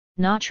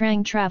Nha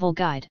Trang Travel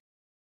Guide.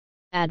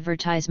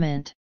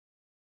 Advertisement.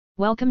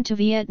 Welcome to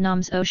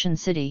Vietnam's Ocean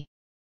City.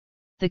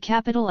 The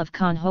capital of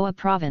Khanh Hoa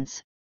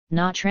Province,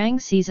 Nha Trang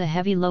sees a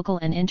heavy local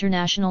and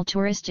international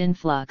tourist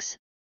influx,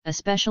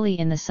 especially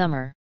in the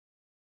summer.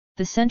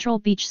 The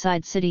central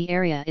beachside city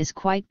area is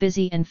quite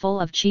busy and full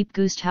of cheap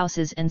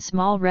guesthouses and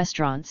small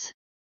restaurants.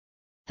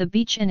 The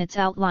beach and its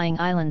outlying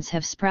islands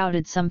have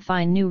sprouted some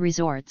fine new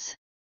resorts.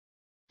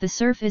 The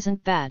surf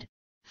isn't bad,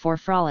 for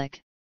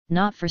frolic,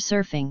 not for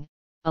surfing,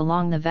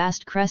 along the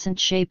vast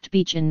crescent-shaped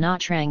beach in Nha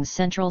Trang's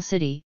central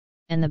city,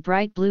 and the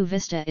bright blue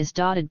vista is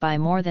dotted by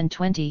more than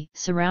 20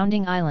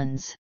 surrounding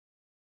islands.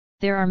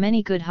 There are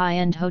many good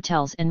high-end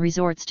hotels and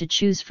resorts to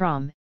choose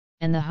from,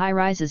 and the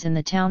high-rises in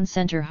the town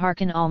center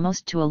hearken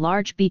almost to a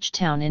large beach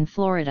town in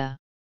Florida.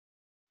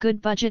 Good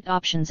budget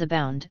options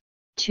abound,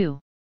 too.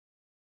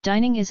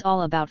 Dining is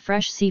all about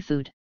fresh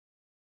seafood.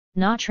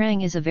 Nha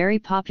Trang is a very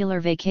popular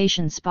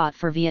vacation spot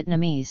for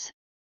Vietnamese.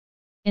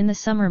 In the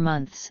summer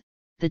months,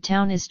 the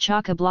town is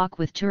chockablock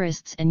with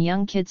tourists and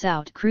young kids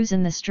out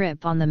cruising the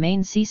strip on the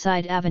main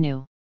seaside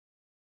avenue.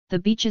 The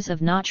beaches of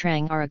Nha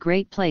Trang are a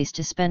great place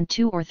to spend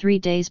 2 or 3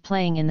 days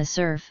playing in the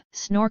surf,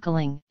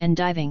 snorkeling and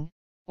diving,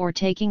 or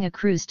taking a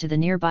cruise to the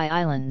nearby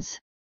islands.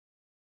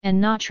 And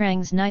Nha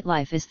Trang's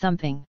nightlife is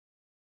thumping.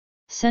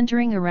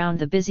 Centering around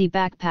the busy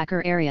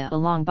backpacker area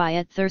along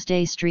Biet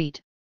Thu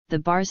Street, the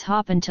bars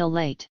hop until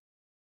late.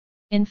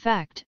 In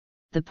fact,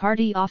 the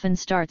party often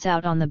starts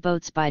out on the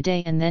boats by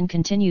day and then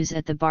continues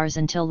at the bars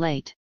until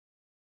late.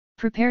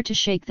 Prepare to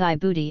shake thy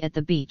booty at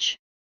the beach.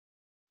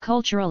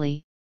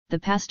 Culturally, the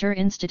Pasteur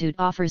Institute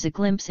offers a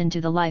glimpse into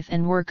the life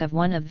and work of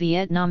one of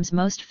Vietnam's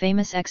most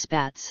famous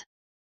expats.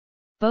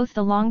 Both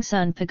the Long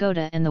Sun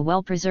Pagoda and the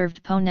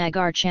well-preserved Po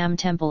Nagar Cham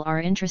Temple are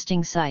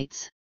interesting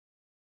sights.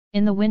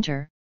 In the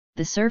winter,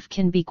 the surf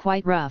can be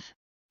quite rough,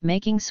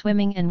 making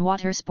swimming and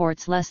water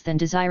sports less than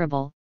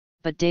desirable,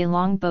 but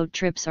day-long boat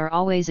trips are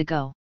always a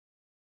go.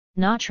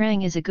 Nha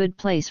Trang is a good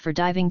place for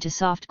diving to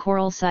soft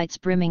coral sites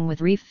brimming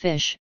with reef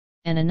fish,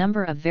 and a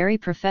number of very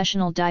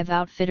professional dive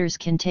outfitters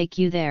can take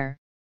you there,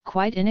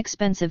 quite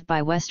inexpensive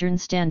by Western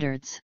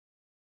standards.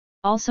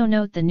 Also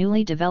note the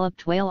newly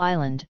developed Whale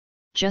Island,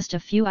 just a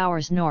few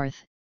hours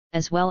north,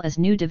 as well as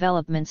new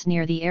developments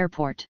near the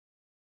airport.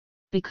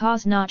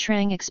 Because Nha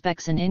Trang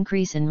expects an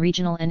increase in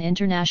regional and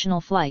international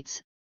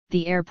flights,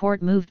 the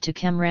airport moved to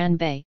Cam Ranh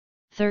Bay,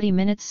 30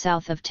 minutes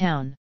south of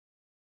town.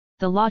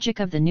 The logic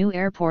of the new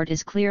airport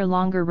is clear: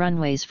 longer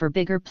runways for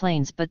bigger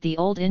planes, but the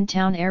old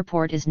in-town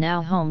airport is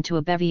now home to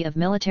a bevy of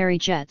military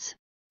jets,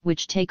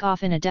 which take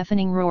off in a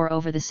deafening roar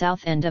over the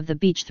south end of the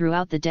beach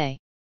throughout the day.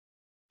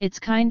 It's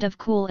kind of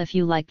cool if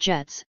you like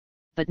jets,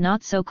 but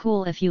not so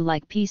cool if you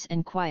like peace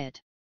and quiet.